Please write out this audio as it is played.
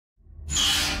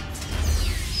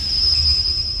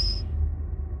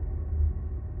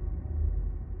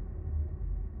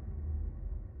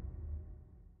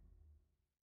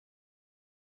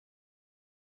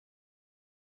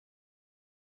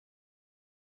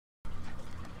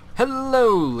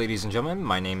Hello, ladies and gentlemen.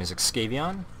 My name is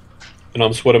Xcavion, And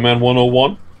I'm Sweaterman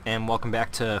 101. and welcome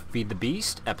back to Feed the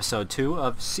Beast, Episode 2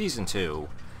 of Season 2.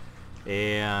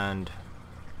 And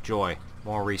joy,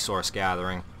 more resource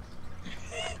gathering.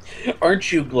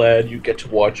 Aren't you glad you get to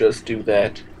watch us do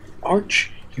that? Aren't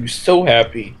you so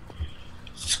happy?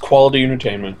 It's quality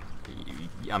entertainment.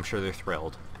 I'm sure they're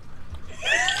thrilled.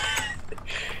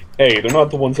 Hey, they're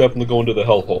not the ones having to go into the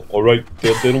hellhole, alright?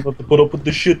 They don't have to put up with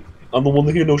this shit. I'm the one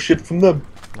that hear no shit from them.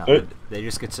 No, Right? they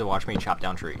just get to watch me chop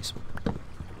down trees.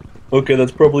 Okay,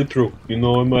 that's probably true. You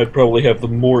know, I might probably have the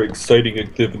more exciting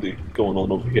activity going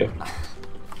on over here.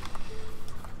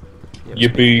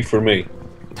 Yippee for me.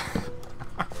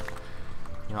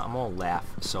 You know, I'm gonna laugh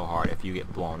so hard if you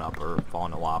get blown up or fall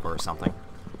into lava or something.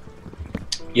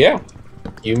 Yeah,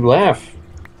 you laugh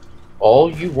all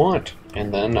you want,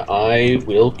 and then I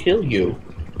will kill you.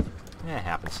 Yeah, it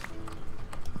happens.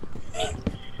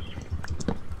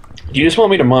 Do you just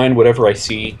want me to mine whatever I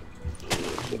see?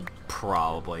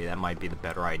 Probably. That might be the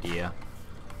better idea.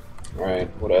 Alright,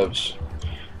 whatevs.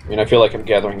 I mean, I feel like I'm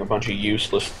gathering a bunch of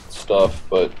useless stuff,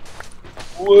 but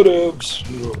whatevs.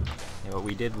 Yeah, but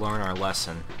we did learn our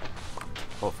lesson.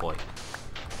 Hopefully.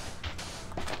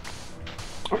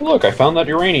 Oh, look, I found that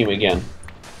uranium again.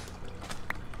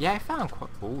 Yeah, I found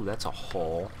ooh, that's a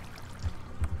hole.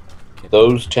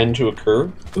 Those tend to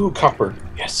occur. Ooh, copper.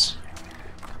 Yes.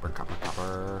 Copper, copper,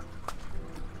 copper.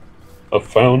 I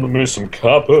found me some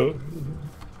copper.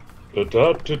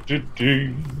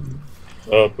 Da-da-da-da-dee.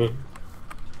 Copper.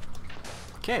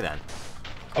 Okay, then.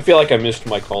 I feel like I missed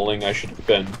my calling. I should have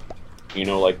been, you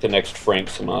know, like the next Frank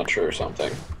Sinatra or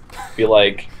something. I feel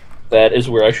like that is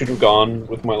where I should have gone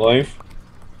with my life.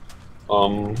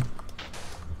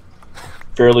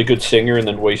 Fairly good singer and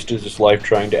then wasted his life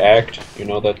trying to act. You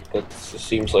know, that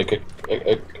seems like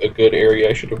a good area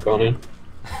I should have gone in.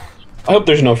 I hope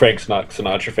there's no Frank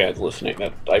Sinatra fans listening.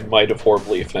 That I might have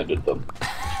horribly offended them.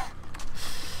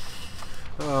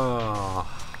 Oh,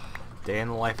 day in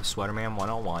the life of Sweaterman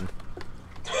 101.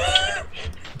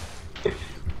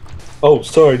 Oh,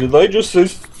 sorry, did I just say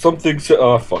something?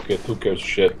 Oh, fuck it. Who cares?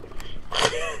 Shit.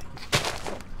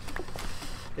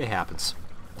 It happens.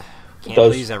 Can't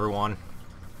does. please everyone.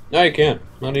 No, I can't.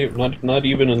 Not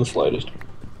even in the slightest.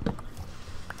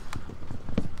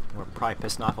 We're probably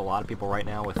pissing off a lot of people right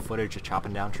now with footage of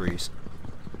chopping down trees.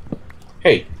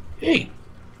 Hey,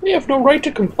 we have no right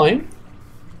to complain.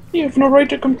 You have no right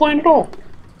to complain at all.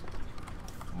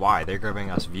 Why? They're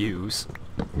giving us views.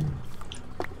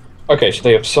 Okay, so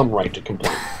they have some right to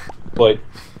complain, but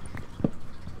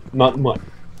not much.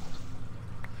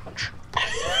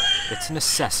 It's a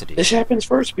necessity. This happens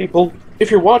first, people.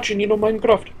 If you're watching, you know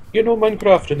Minecraft. You know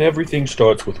Minecraft, and everything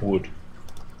starts with wood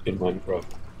in Minecraft.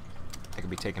 That could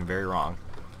be taken very wrong.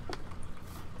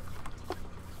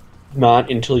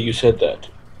 Not until you said that.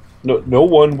 No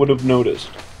one would have noticed.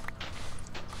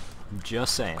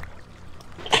 Just saying.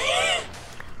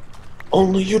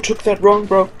 Only you took that wrong,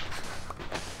 bro.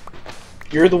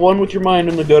 You're the one with your mind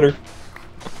in the gutter.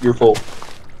 You're full.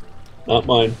 Not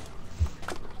mine.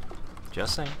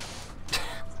 Just saying.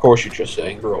 Of course you're just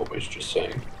saying. You're always just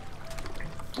saying.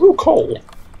 Ooh, coal.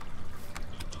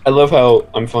 I love how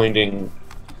I'm finding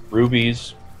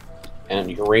rubies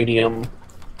and uranium,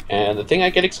 and the thing I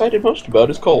get excited most about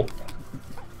is coal.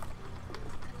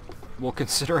 Well,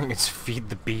 considering it's Feed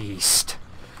the Beast.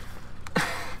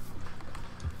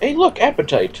 Hey, look,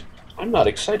 appetite. I'm not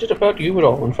excited about you at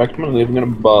all. In fact, I'm not even gonna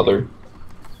bother.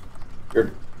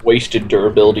 Your wasted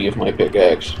durability of my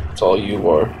pickaxe. That's all you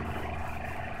are.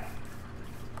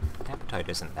 Appetite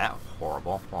isn't that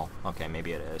horrible. Well, okay,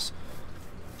 maybe it is.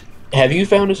 Have you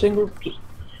found a single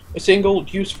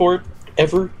use for it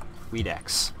ever? Weed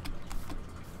X.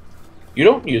 You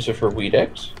don't use it for weed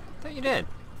X. I thought you did.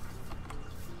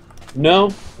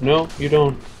 No, you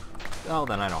don't. Oh,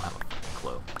 then I don't have a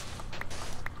clue.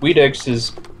 Weed X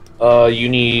is, you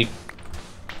need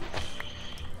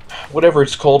whatever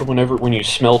it's called when you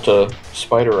smelt a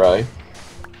spider eye.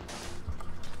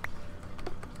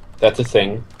 That's a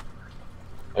thing.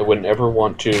 I wouldn't ever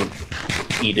want to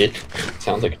eat it. It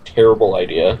sounds like a terrible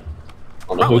idea. I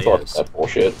don't know who Probably thought is. of that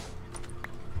bullshit.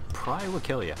 Probably would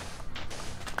kill you.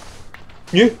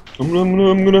 Yeah, I'm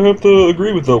gonna have to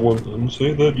agree with that one. I'm gonna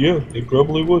say that, yeah, it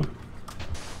probably would.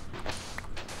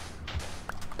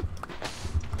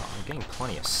 Well, I'm getting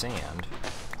plenty of sand.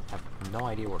 I have no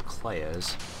idea where clay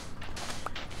is.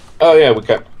 Oh yeah, we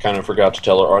kind of forgot to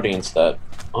tell our audience that.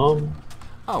 Oh,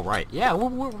 right. Yeah,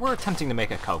 we're attempting to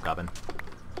make a coke oven.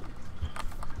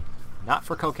 Not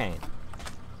for cocaine.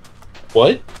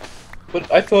 What? But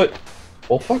I thought,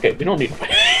 well, fuck it, we don't need...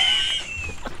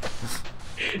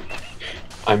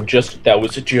 That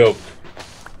was a joke.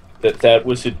 That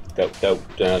was a...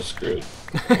 screw it.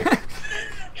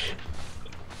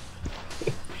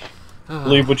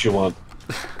 Believe what you want.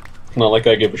 Not like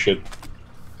I give a shit.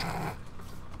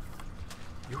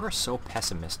 You are so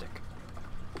pessimistic.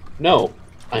 No,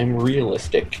 I'm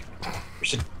realistic.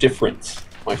 There's a difference,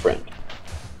 my friend.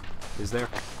 Is there?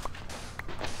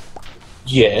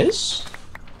 Yes?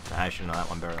 I should know that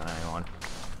one better than anyone.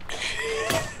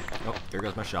 Oh, there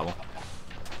goes my shovel.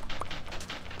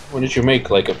 What did you make,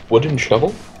 like a wooden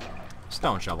shovel?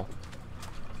 Stone shovel.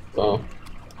 Oh.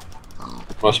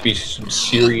 Must be some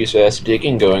serious-ass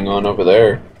digging going on over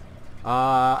there.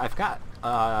 I've got,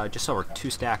 just over 2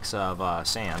 stacks of,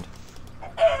 sand.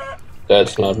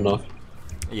 That's not enough.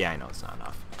 Yeah, I know it's not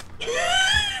enough.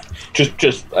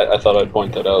 I thought I'd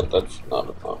point that out. That's not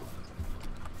enough.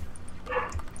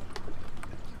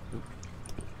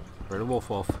 Where'd the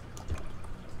wolf?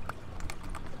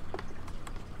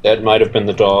 That might have been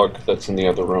the dog that's in the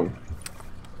other room.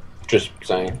 Just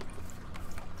saying.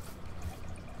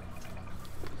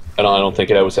 I don't think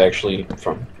that was actually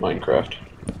from Minecraft.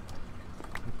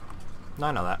 No,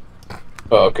 I know that.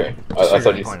 Oh, okay. I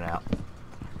thought you pointed out.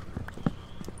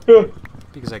 Yeah.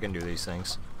 Because I can do these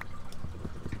things.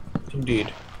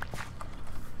 Indeed.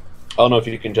 I don't know if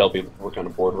you can tell people we're kind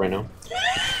of bored right now.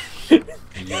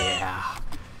 Yeah.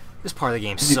 This part of the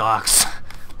game sucks.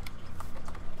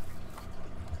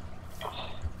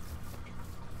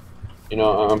 You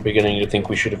know, I'm beginning to think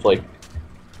we should have, like,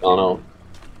 I don't know,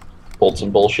 pulled some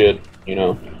bullshit, you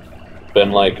know,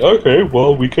 been like, okay,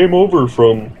 well, we came over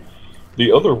from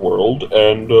the other world,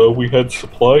 and we had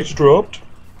supplies dropped.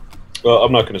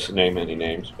 I'm not going to name any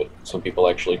names, but some people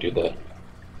actually do that.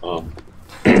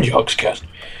 Yogscast.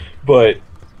 But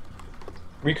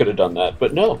we could have done that,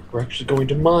 but no, we're actually going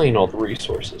to mine all the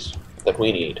resources that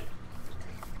we need.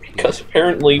 Because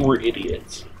apparently we're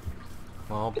idiots.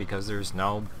 Well, because there's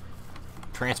no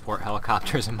transport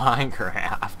helicopters in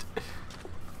Minecraft.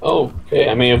 Oh, okay,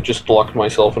 I may have just locked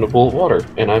myself in a pool of water,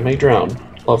 and I may drown.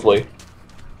 Lovely.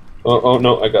 Oh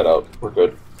no, I got out. We're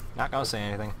good. Not gonna say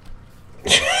anything.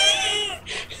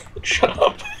 Shut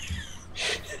up.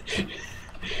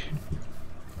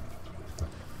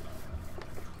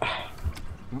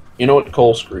 You know what,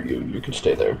 Cole, screw you. You can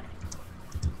stay there.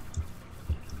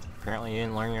 Apparently you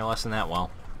didn't learn your lesson that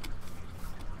well.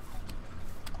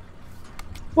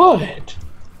 What?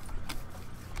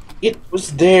 It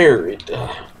was there. You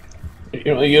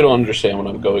know, you don't understand what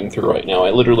I'm going through right now.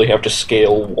 I literally have to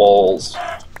scale walls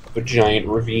of a giant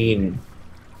ravine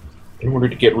in order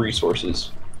to get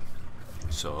resources.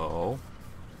 So?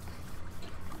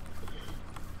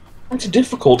 It's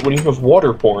difficult when you have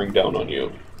water pouring down on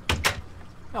you.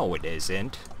 No, it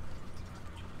isn't.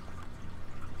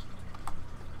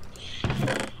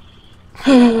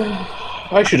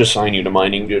 I should assign you to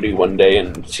mining duty one day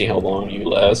and see how long you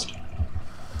last.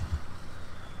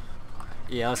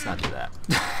 Yeah, let's not do that.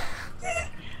 That's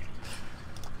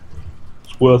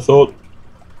what I thought.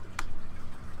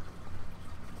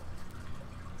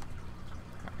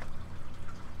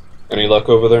 Any luck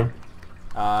over there?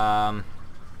 I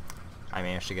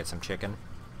managed to get some chicken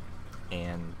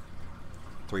and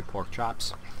 3 pork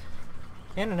chops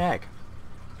and an egg.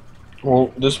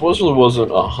 Well, this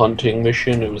wasn't a hunting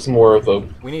mission. It was more of a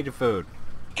We needed food.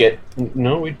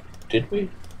 No, did we?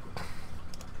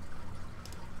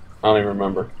 I don't even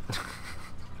remember.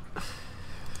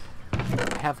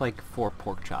 I have like 4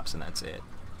 pork chops and that's it.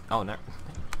 Oh no.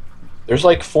 There's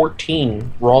like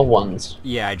 14 raw ones.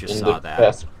 Yeah, I just in saw the that.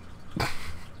 past.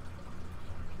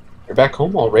 You're back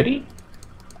home already?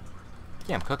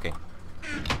 Yeah, I'm cooking.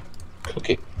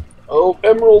 Cooking. Oh,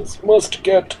 emeralds! Must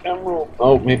get emerald.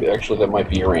 Oh, maybe actually that might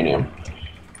be uranium.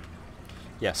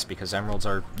 Yes, because emeralds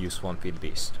are useful in Feed the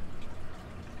Beast.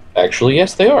 Actually,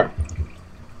 yes, they are.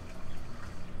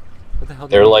 What the hell?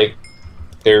 They're like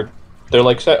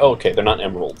okay, they're not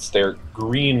emeralds. They're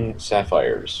green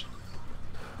sapphires.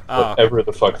 Oh, Whatever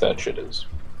the fuck that shit is.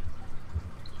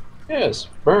 Yes,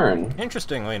 burn.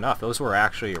 interestingly enough, those were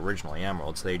actually originally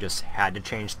emeralds. They just had to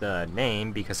change the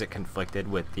name because it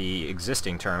conflicted with the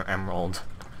existing term emerald.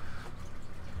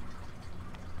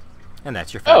 And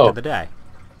that's your fact of the day.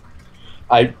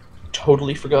 I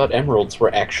totally forgot emeralds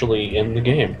were actually in the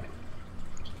game.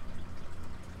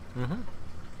 Mm-hmm.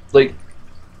 Like,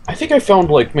 I think I found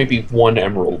like maybe 1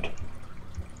 emerald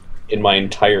in my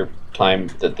entire time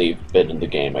that they've been in the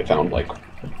game. I found like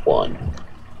 1.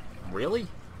 Really?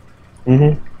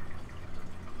 Mm-hmm.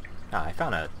 I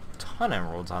found a ton of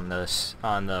emeralds on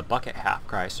the Bucket Half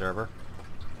Cry server.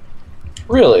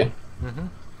 Really? Mm-hmm.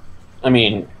 I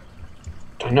mean,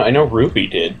 I know Ruby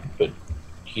did, but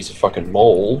he's a fucking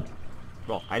mole.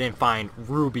 Well, I didn't find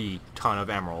ruby ton of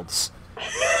emeralds.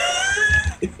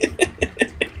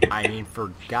 I mean,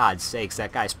 for God's sakes,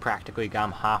 that guy's practically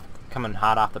coming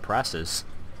hot off the presses.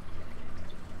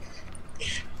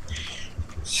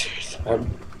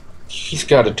 He's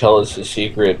got to tell us his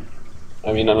secret.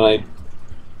 I mean,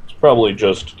 it's probably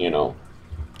just, You know,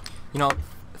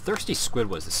 Thirsty Squid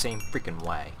was the same freaking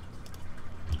way.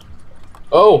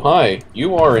 Oh, hi.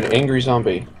 You are an angry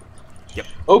zombie. Yep.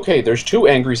 Okay, there's 2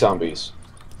 angry zombies.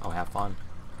 Oh, have fun.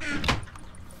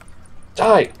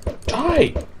 Die!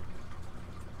 Die!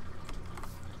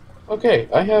 Okay,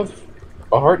 I have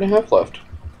a heart and a half left.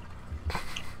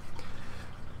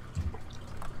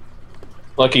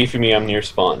 Lucky for me, I'm near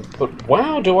spawn. But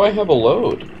wow, do I have a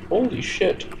load. Holy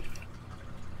shit.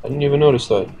 I didn't even notice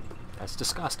that. That's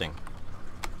disgusting.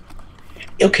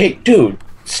 Okay, dude,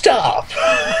 stop!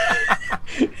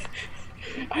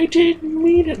 I didn't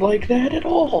mean it like that at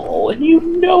all, and you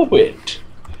know it.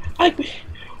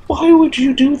 Why would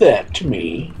you do that to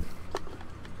me?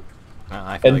 And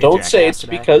like don't say it's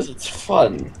today. because it's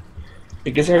fun.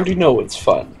 Because I already know it's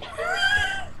fun.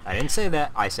 I didn't say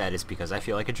that. I said it's because I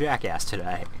feel like a jackass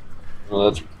today.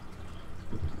 Well, that's...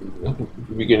 I'm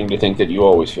beginning to think that you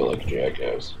always feel like a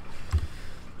jackass.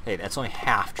 Hey, that's only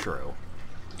half true.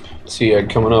 See,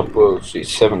 coming up, see,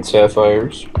 7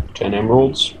 sapphires, 10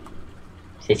 emeralds,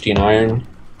 15 iron,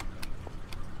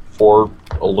 4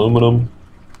 aluminum,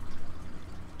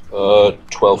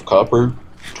 12 copper,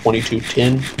 22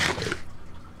 tin,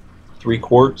 3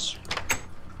 quartz,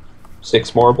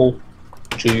 6 marble,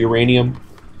 2 uranium,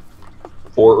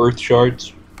 4 earth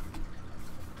shards.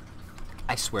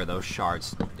 I swear those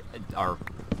shards are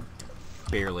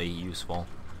barely useful.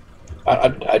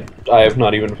 I have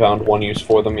not even found one use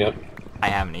for them yet. I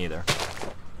haven't either.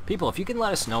 People, if you can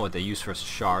let us know what the use for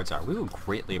shards are, we would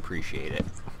greatly appreciate it.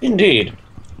 Indeed.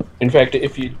 In fact,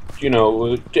 if you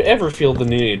ever feel the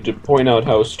need to point out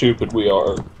how stupid we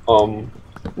are,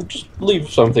 just leave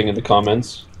something in the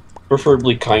comments,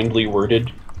 preferably kindly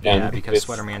worded. And yeah, because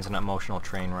Sweaterman's an emotional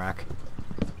train wreck.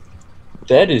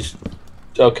 That is...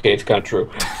 Okay, it's kind of true,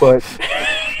 but...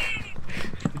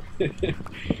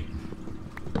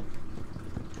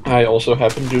 I also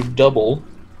happen to double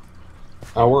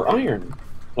our iron,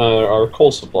 our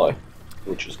coal supply,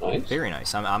 which is nice. Very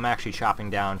nice. I'm actually chopping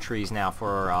down trees now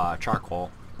for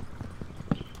charcoal.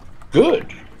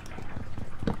 Good.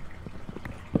 I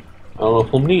don't know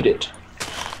if we'll need it.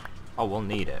 Oh, we'll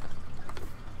need it.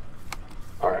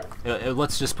 Alright.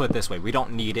 Let's just put it this way. We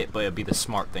don't need it, but it'd be the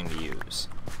smart thing to use.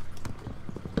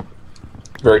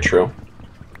 Very true.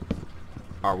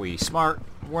 Are we smart?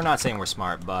 We're not saying we're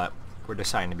smart, but we're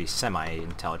deciding to be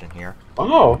semi-intelligent here.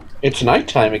 Oh, it's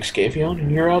nighttime, Xcavion,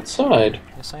 and you're outside.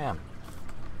 Yes, I am.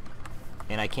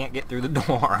 And I can't get through the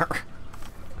door.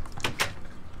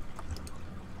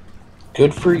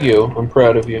 Good for you. I'm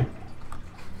proud of you.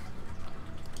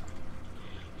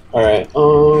 Alright,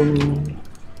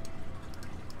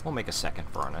 We'll make a second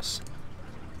furnace.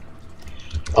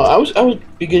 I was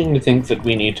beginning to think that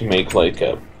we need to make, like,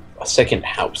 a second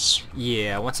house.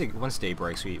 Yeah, once day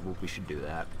breaks, we should do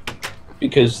that.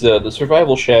 Because the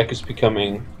survival shack is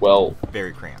becoming, well...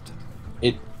 Very cramped.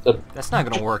 That's not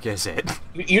gonna work, is it?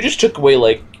 You just took away,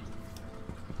 like...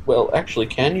 Well, actually,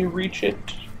 can you reach it?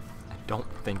 I don't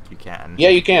think you can. Yeah,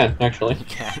 you can, actually. You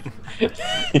can.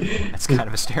 That's kind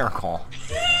of hysterical.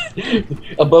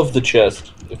 Above the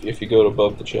chest. If you go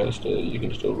above the chest, you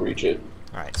can still reach it.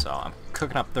 Alright, so I'm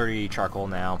cooking up 30 charcoal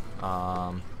now.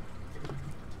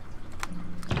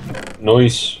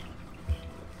 Nice.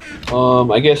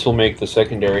 I guess we'll make the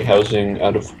secondary housing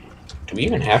out of... Do we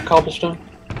even have cobblestone?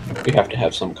 We have to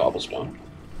have some cobblestone.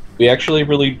 We actually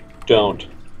really don't.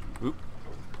 Oop.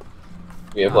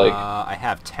 We have like... I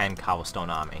have 10 cobblestone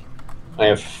on me. I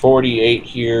have 48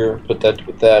 here, but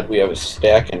with that we have a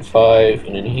stack and 5,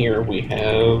 and in here we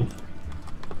have...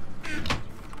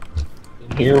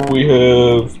 Here we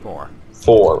have... 4.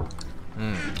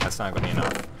 That's not gonna be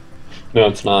enough. No,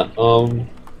 it's not.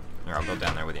 Here, I'll go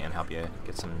down there with you and help you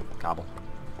get some cobble.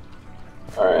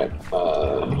 Alright,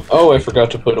 oh, I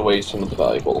forgot to put away some of the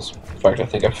valuables. In fact, I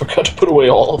think I forgot to put away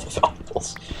all of the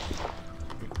valuables.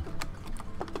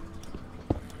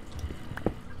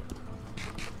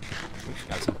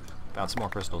 Found some more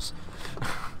crystals.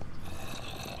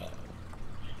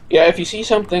 Yeah, if you see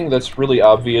something that's really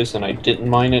obvious and I didn't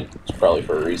mine it, it's probably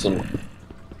for a reason.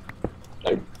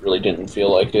 I really didn't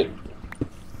feel like it.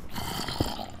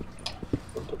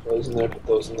 Put those in there, put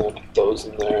those in there, put those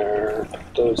in there,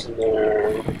 put those in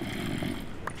there.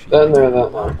 Then there,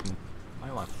 that one.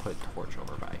 I want to put a torch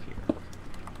over by here.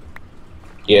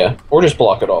 Yeah, or just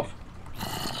block it off.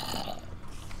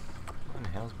 What the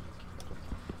hell?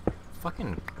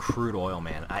 Fucking crude oil,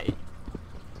 man.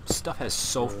 Stuff has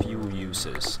so few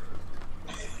uses.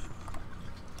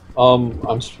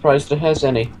 I'm surprised it has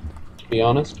any, to be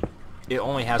honest. It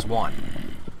only has one.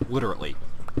 Literally.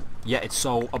 Yet it's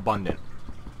so abundant.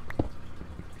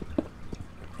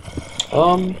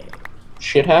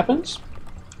 Shit happens.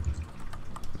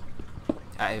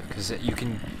 Because you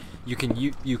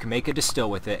can make a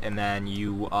distill with it, and then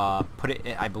you put it,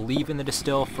 I believe, in the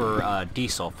distill for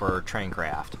diesel for train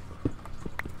craft.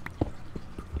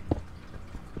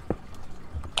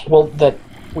 Well, that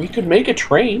we could make a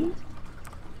train.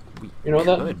 We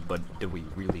could, but do we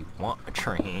really want a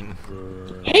train?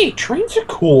 Hey, trains are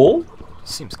cool.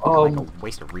 Seems like a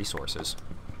waste of resources.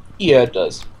 Yeah, it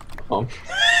does.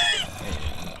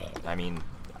 I mean,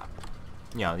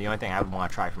 the only thing I would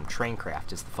want to try from train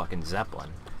craft is the fucking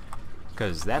Zeppelin.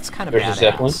 Because that's kind of badass. There's a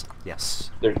Zeppelin? Yes.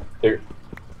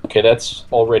 Okay, that's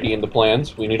already in the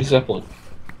plans. We need a Zeppelin.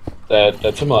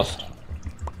 That's a must.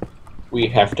 We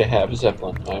have to have a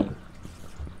Zeppelin.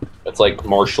 That's like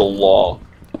martial law.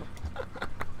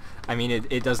 I mean,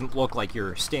 it doesn't look like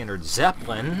your standard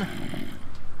Zeppelin,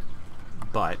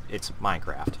 but it's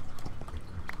Minecraft.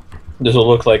 Does it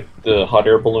look like the hot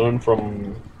air balloon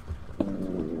from,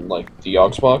 like, the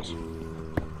Xbox?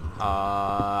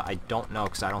 I don't know,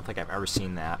 because I don't think I've ever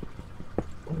seen that.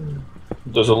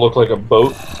 Does it look like a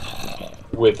boat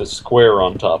with a square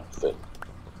on top of it?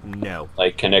 No.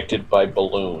 Like, connected by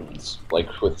balloons,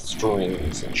 like, with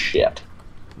strings and shit?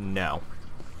 No.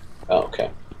 Oh,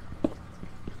 okay.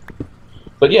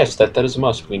 But yes, that is a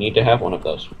must. We need to have one of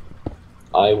those.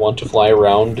 I want to fly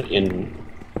around in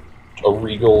a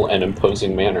regal and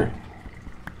imposing manner.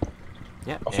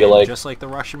 Yeah, I feel like just like the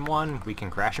Russian one, we can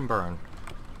crash and burn.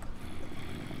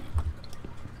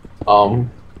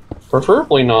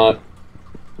 Preferably not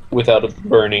without the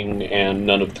burning and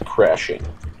none of the crashing.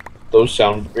 Those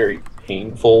sound very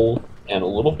painful and a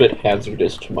little bit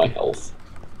hazardous to my health.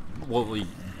 Well,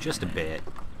 just a bit.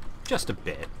 Just a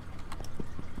bit.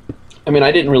 I mean,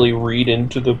 I didn't really read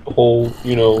into the whole,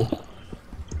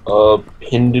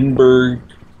 Hindenburg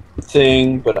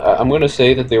thing, but I'm going to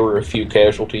say that there were a few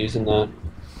casualties in that.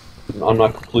 I'm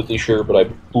not completely sure, but I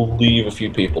believe a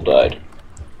few people died.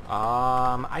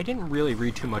 I didn't really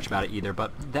read too much about it either,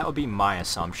 but that would be my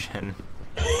assumption.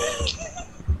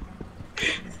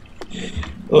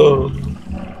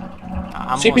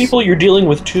 See, people, you're dealing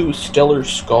with two stellar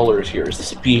scholars here. Is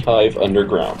this Beehive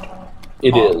Underground?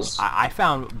 It is. I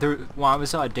found, when I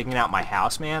was digging out my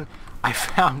house, man, I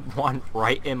found one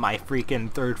right in my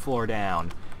freaking 3rd floor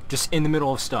down. Just in the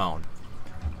middle of stone.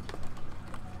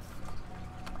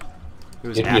 It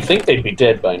was You think they'd be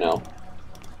dead by now.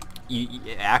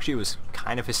 Actually, it was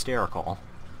kind of hysterical.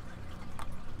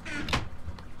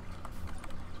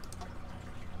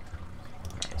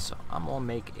 Okay, so I'm gonna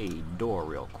make a door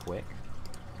real quick.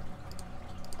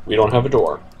 We don't have a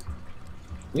door.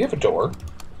 We have a door.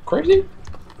 Crazy?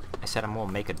 I said I'm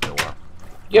gonna make a door.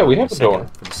 Yeah, we have a door.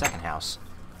 For the second house.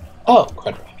 Oh,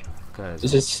 quite right.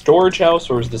 Is this storage house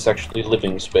or is this actually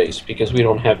living space? Because we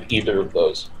don't have either of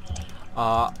those.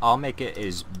 I'll make it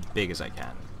as big as I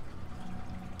can.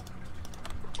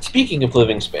 Speaking of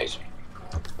living space,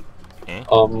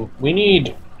 we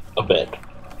need a bed.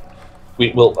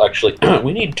 We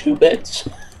need 2 beds.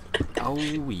 Oh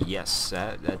yes,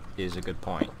 that is a good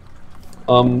point.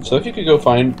 So if you could go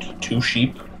find 2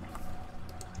 sheep,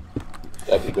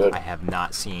 that'd be good. I have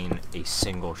not seen a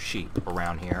single sheep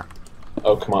around here.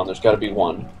 Oh, come on, there's got to be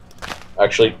 1.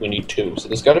 Actually, we need 2, so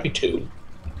there's got to be 2.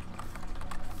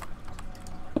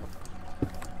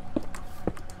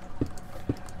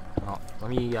 Well, let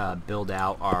me build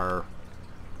out our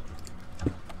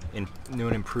new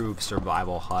and improved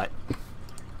survival hut.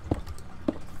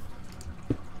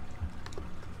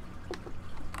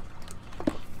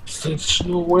 It's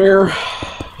nowhere.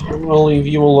 I'm gonna leave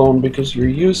you alone because you're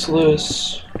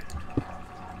useless.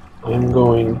 I'm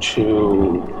going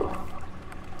to...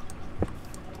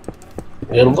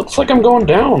 It looks like I'm going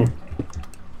down.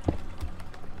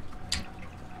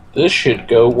 This should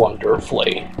go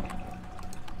wonderfully.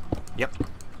 Yep.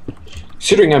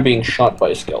 Considering I'm being shot by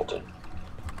a skeleton.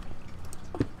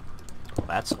 Well,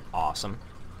 that's awesome.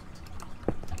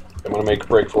 I'm gonna make a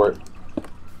break for it.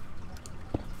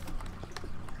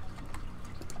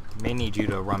 May need you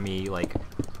to run me like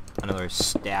another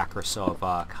stack or so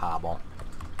of cobble.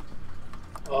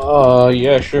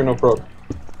 Yeah, sure, no problem.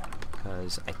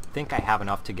 Because I think I have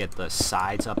enough to get the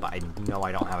sides up, but I know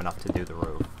I don't have enough to do the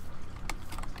roof.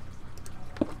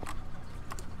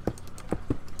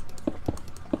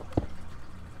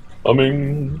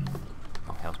 Coming.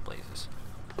 Oh, hell's blazes.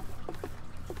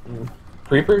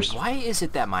 Creepers? Why is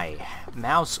it that my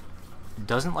mouse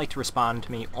doesn't like to respond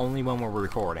to me only when we're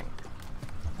recording.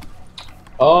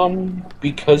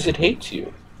 Because it hates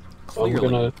you. Clearly. I'm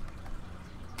gonna...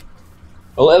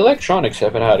 Well, electronics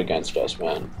have it out against us,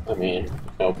 man. I mean, you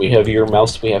know, we have your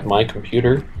mouse, we have my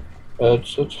computer.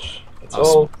 It's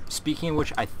all... Speaking of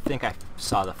which, I think I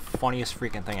saw the funniest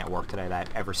freaking thing at work today that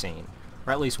I've ever seen.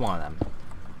 Or at least one of them.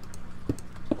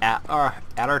 At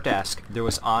our desk, there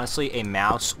was honestly a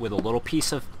mouse with a little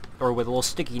piece of... or with a little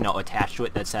sticky note attached to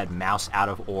it that said, mouse out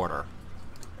of order.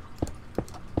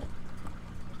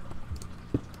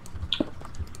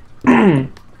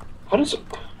 How does it...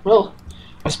 Well,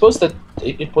 I suppose that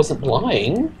it wasn't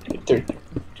lying.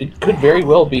 It could very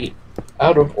well be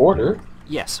out of order.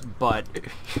 Yes, but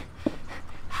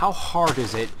how hard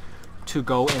is it to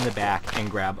go in the back and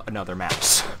grab another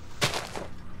mouse?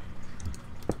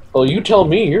 Well, you tell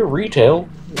me, you're retail.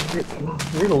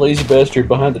 You're the lazy bastard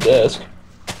behind the desk.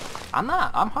 I'm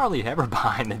not. I'm hardly ever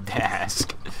behind the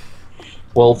desk.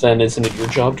 Well, then, isn't it your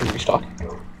job to restock?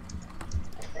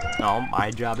 No, my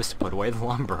job is to put away the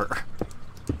lumber.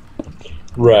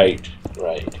 Right.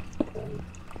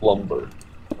 Lumber.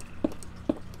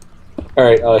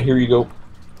 Alright, here you go.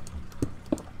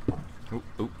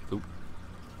 Oop.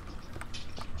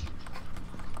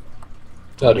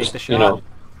 I'll just, you know,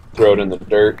 throw it in the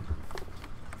dirt.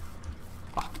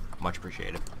 Oh, much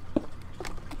appreciated. You're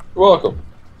welcome.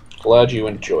 Glad you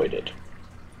enjoyed it.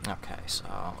 Okay, so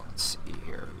let's see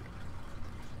here.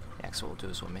 Yeah, so we'll do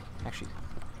this with me. Actually,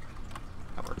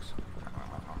 that works.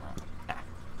 Ah.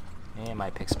 And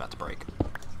my pick's about to break.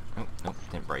 Nope,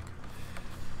 didn't break.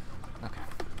 Okay.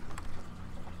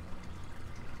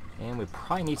 And we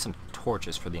probably need some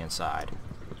torches for the inside.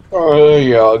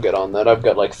 Yeah, I'll get on that. I've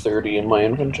got like 30 in my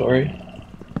inventory.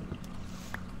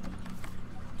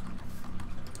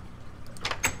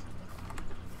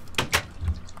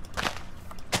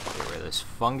 Get rid of this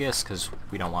fungus, because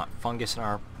we don't want fungus in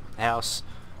our house.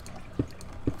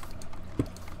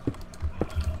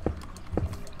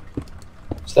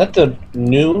 Is that the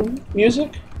new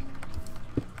music?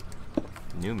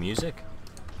 New music?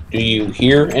 Do you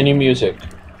hear any music?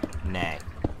 Nay.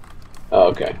 Oh,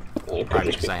 okay.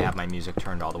 Probably because I have my music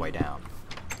turned all the way down.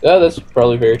 Yeah, that's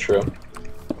probably very true.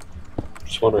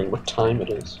 Just wondering what time it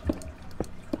is.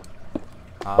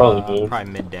 Probably noon.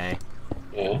 Probably midday.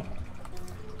 Yeah.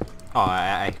 Oh,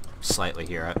 I slightly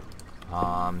hear it.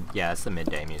 Yeah, it's the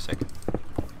midday music.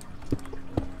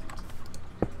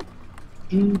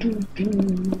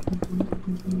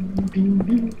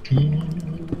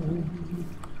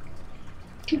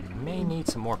 May need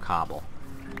some more cobble.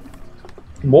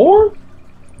 More?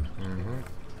 Mm-hmm.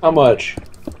 How much?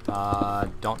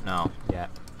 Don't know yet.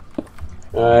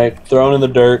 Alright, thrown in the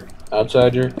dirt.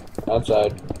 Outside.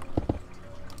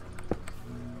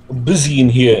 I'm busy in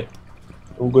here.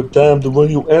 Don't got time to run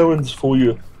your errands for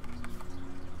you.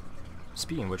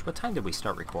 Speaking of which, what time did we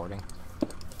start recording?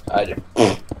 I did.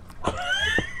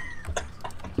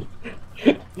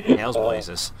 Hails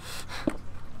blazes.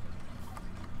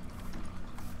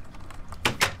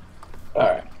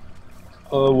 Alright.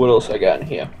 What else I got in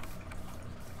here?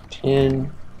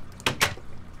 10.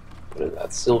 What is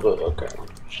that? Silver. Okay.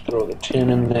 Just throw the 10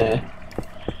 in there.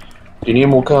 Do you need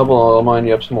more cobble? I'll mine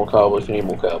you up some more cobble if you need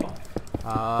more cobble.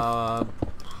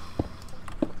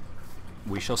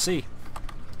 We shall see.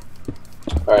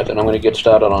 Alright, then I'm gonna get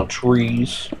started on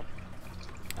trees.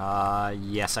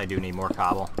 Yes, I do need more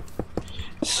cobble.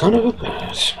 Son of a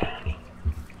bitch.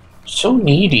 So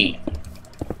needy.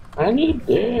 I need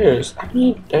this. I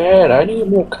need that. I need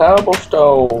more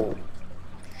cobblestone.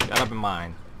 Shut up and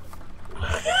mine.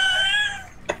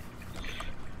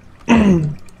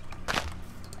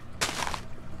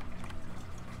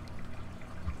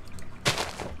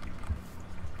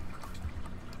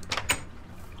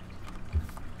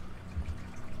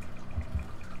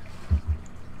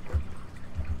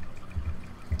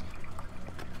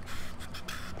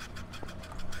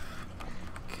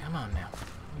 Come on now.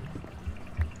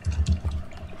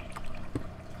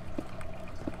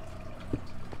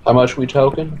 How much we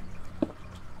token?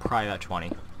 Probably about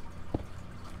 20.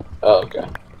 Oh, okay.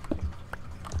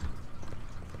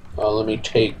 Let me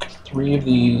take 3 of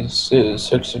these,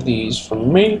 6 of these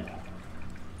from me,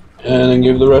 and then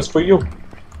give the rest for you.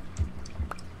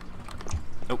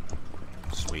 Oh,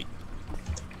 sweet.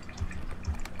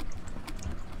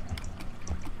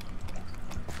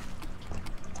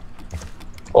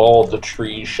 All the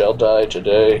trees shall die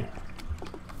today.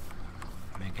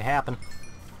 Make it happen.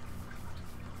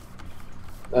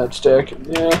 That stack,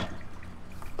 yeah.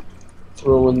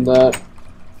 Throw in that.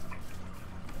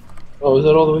 Oh, is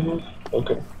that all that we have?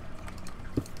 Okay.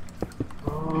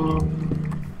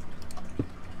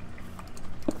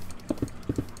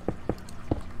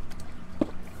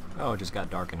 Oh, it just got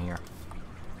dark in here.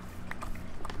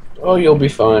 Oh, you'll be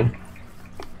fine.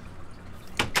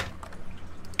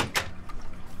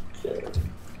 Okay.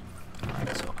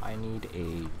 Alright, so I need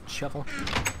a shovel.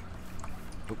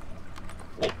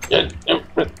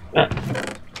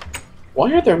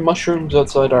 Why are there mushrooms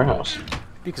outside our house?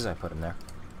 Because I put them there.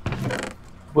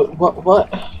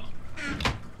 What?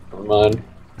 Never mind.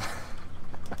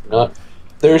 Not.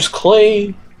 There's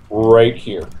clay right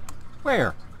here.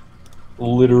 Where?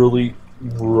 Literally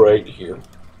right here.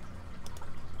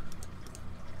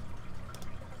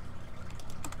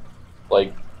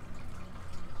 Like,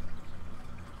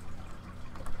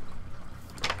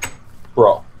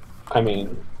 bro. I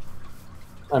mean,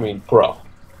 bro.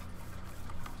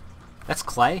 That's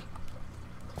clay?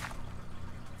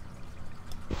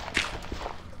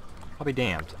 I'll be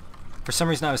damned. For some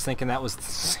reason I was thinking that was the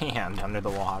sand under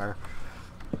the water.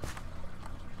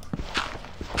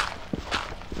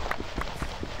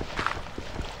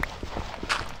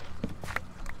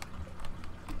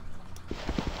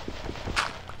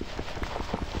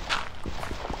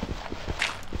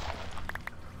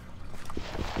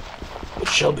 It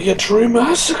shall be a true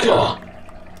massacre.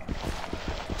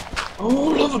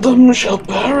 All of them shall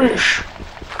perish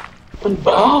and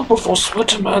bow before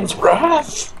Switterman's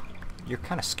wrath. You're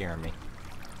kind of scaring me.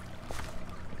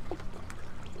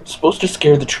 It's supposed to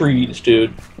scare the trees,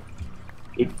 dude.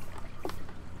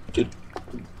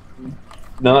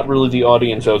 Not really the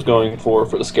audience I was going for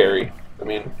the scary. I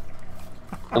mean,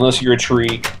 unless you're a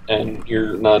tree and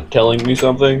you're not telling me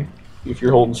something, if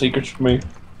you're holding secrets from me,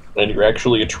 and you're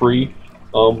actually a tree,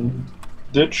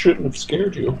 that shouldn't have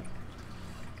scared you.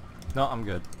 No, I'm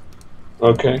good.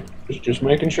 Okay, just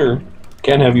making sure.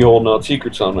 Can't have you holding out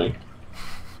secrets on me.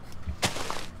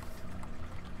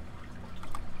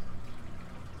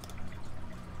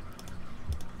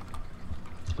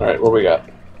 Alright, what we got?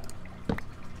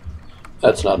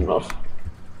 That's not enough.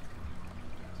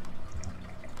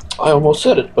 I almost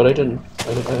said it, but I didn't.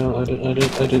 I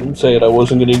didn't say it. I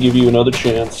wasn't going to give you another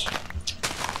chance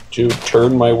to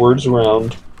turn my words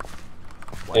around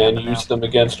and use them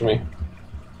against me.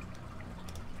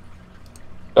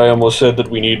 I almost said that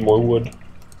we need more wood.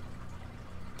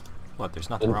 What, there's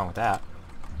nothing wrong with that.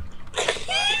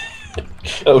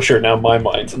 Oh sure, now my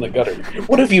mind's in the gutter.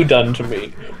 What have you done to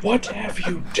me? What have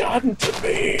you done to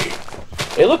me?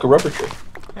 Hey look, a rubber tree.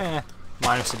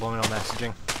 Minor subliminal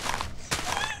messaging.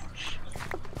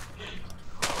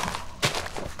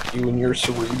 You and your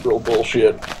cerebral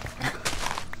bullshit.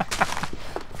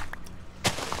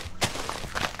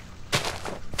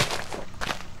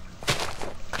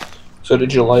 So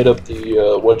did you light up the,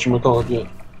 whatchamacallit yet?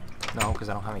 No, because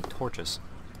I don't have any torches.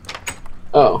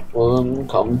 Oh, well then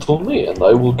come to me and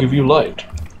I will give you light.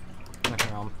 Okay,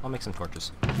 I'll make some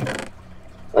torches.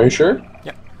 Are you sure?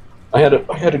 Yep. I had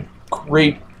a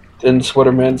great and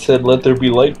Sweaterman said let there be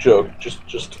light joke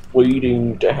just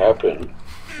waiting to happen.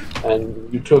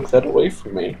 And you took that away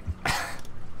from me.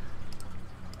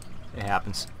 It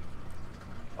happens.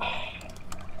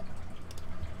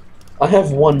 I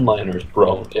have one-liners,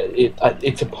 bro.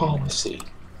 It's a policy.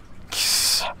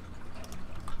 It's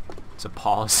a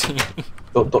policy.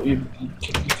 Don't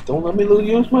let me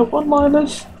use my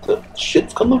one-liners. The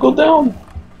shit's gonna go down.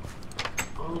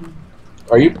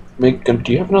 Do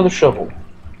you have another shovel?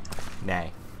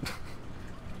 Nay.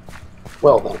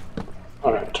 Well then,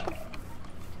 all right.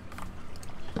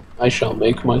 I shall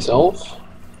make myself.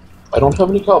 I don't have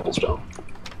any cobblestone.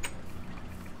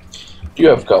 Do you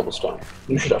have cobblestone?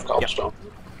 You should have cobblestone.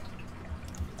 Yep.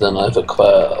 Then I've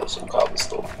acquired some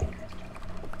cobblestone.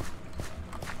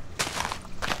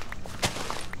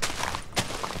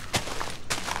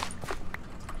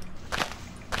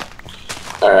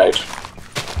 Alright.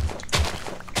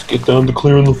 Let's get down to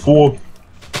clearing the floor.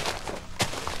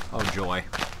 Oh joy.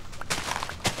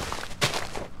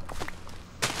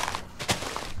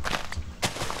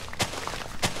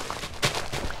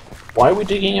 Why are we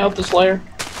digging out this layer?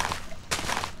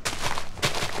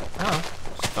 Oh,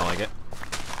 just felt like it.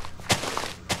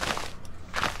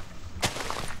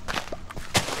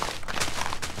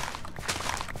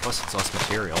 Plus it's less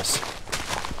materials.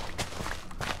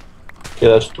 Okay,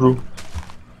 that's true.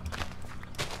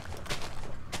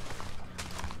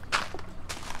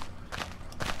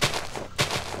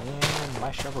 And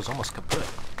my shovel's almost kaput.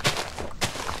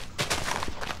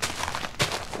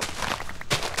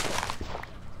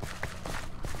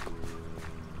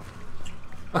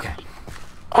 Okay.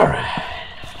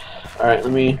 Alright,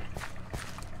 let me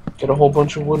get a whole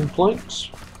bunch of wooden planks.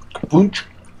 Kaboonch.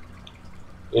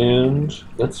 And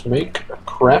let's make a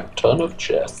crap ton of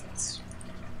chests.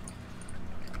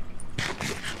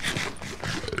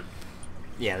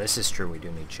 Yeah, this is true. We do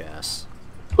need chests.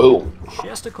 Boom.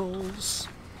 Chesticles.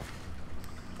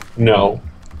 No.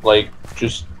 Like,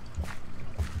 just...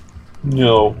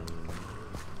 No.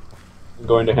 I'm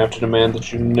going to have to demand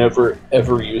that you never,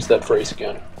 ever use that phrase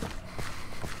again.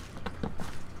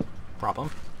 Problem?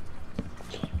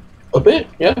 A bit,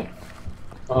 yeah.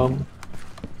 Oh,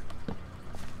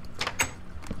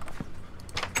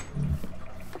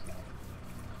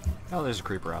 there's a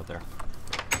creeper out there.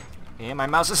 And my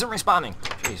mouse isn't responding.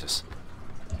 Jesus.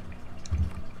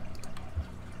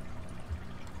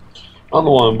 I don't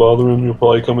know why I'm bothering. You'll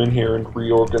probably come in here and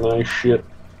reorganize shit.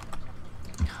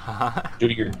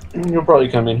 You'll probably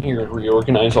come in here and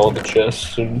reorganize all the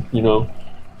chests and, you know,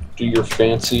 do your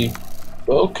fancy...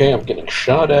 Okay, I'm getting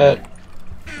shot at.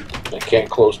 I can't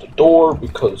close the door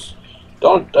because...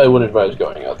 I wouldn't advise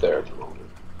going out there at the moment.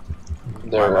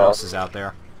 My mouse is out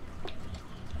there.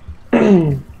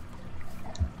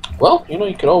 Well, you know,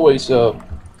 you could always go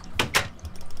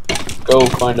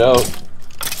find out.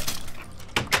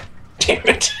 Damn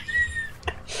it!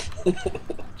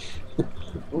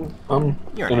 I'm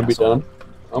gonna be done.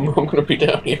 I'm gonna be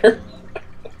down here.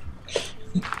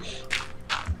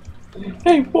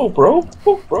 Hey, whoa, bro!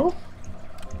 Whoa, bro!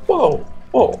 Whoa!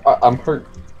 Whoa! I'm hurt.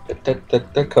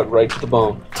 That cut right to the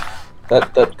bone.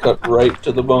 That cut right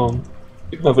to the bone.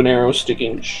 You have an arrow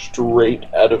sticking straight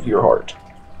out of your heart.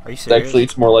 Are you serious? Actually,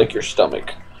 it's more like your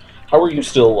stomach. How are you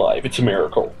still alive? It's a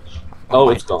miracle. Oh,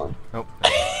 it's gone. Nope.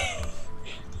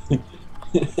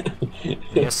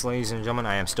 Yes, ladies and gentlemen,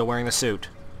 I am still wearing the suit.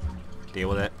 Deal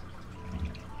with it.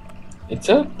 It's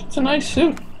a nice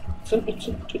suit.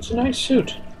 It's a nice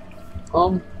suit.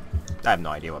 I have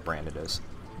no idea what brand it is.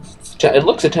 It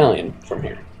looks Italian from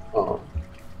here.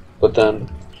 But then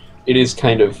it is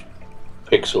kind of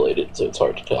pixelated, so it's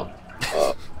hard to tell.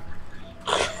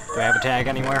 Do I have a tag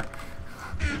anywhere?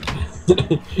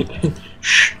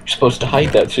 Shh, you're supposed to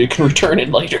hide that so you can return it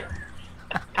later.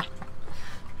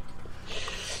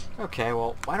 Okay,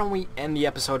 well, why don't we end the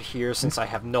episode here since I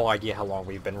have no idea how long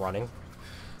we've been running.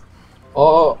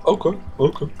 Okay.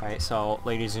 Alright, so,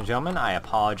 ladies and gentlemen, I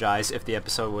apologize if the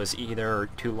episode was either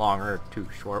too long or too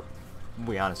short.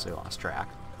 We honestly lost track.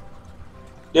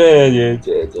 Yeah.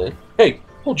 Hey,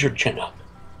 hold your chin up.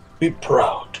 Be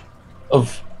proud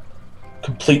of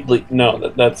completely...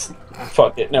 No, that's...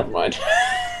 Fuck it, never mind.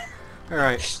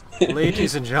 Alright,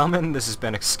 ladies and gentlemen, this has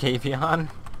been Xcavion.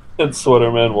 It's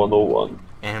Sweaterman 101.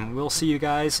 And we'll see you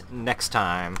guys next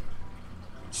time.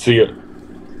 See ya.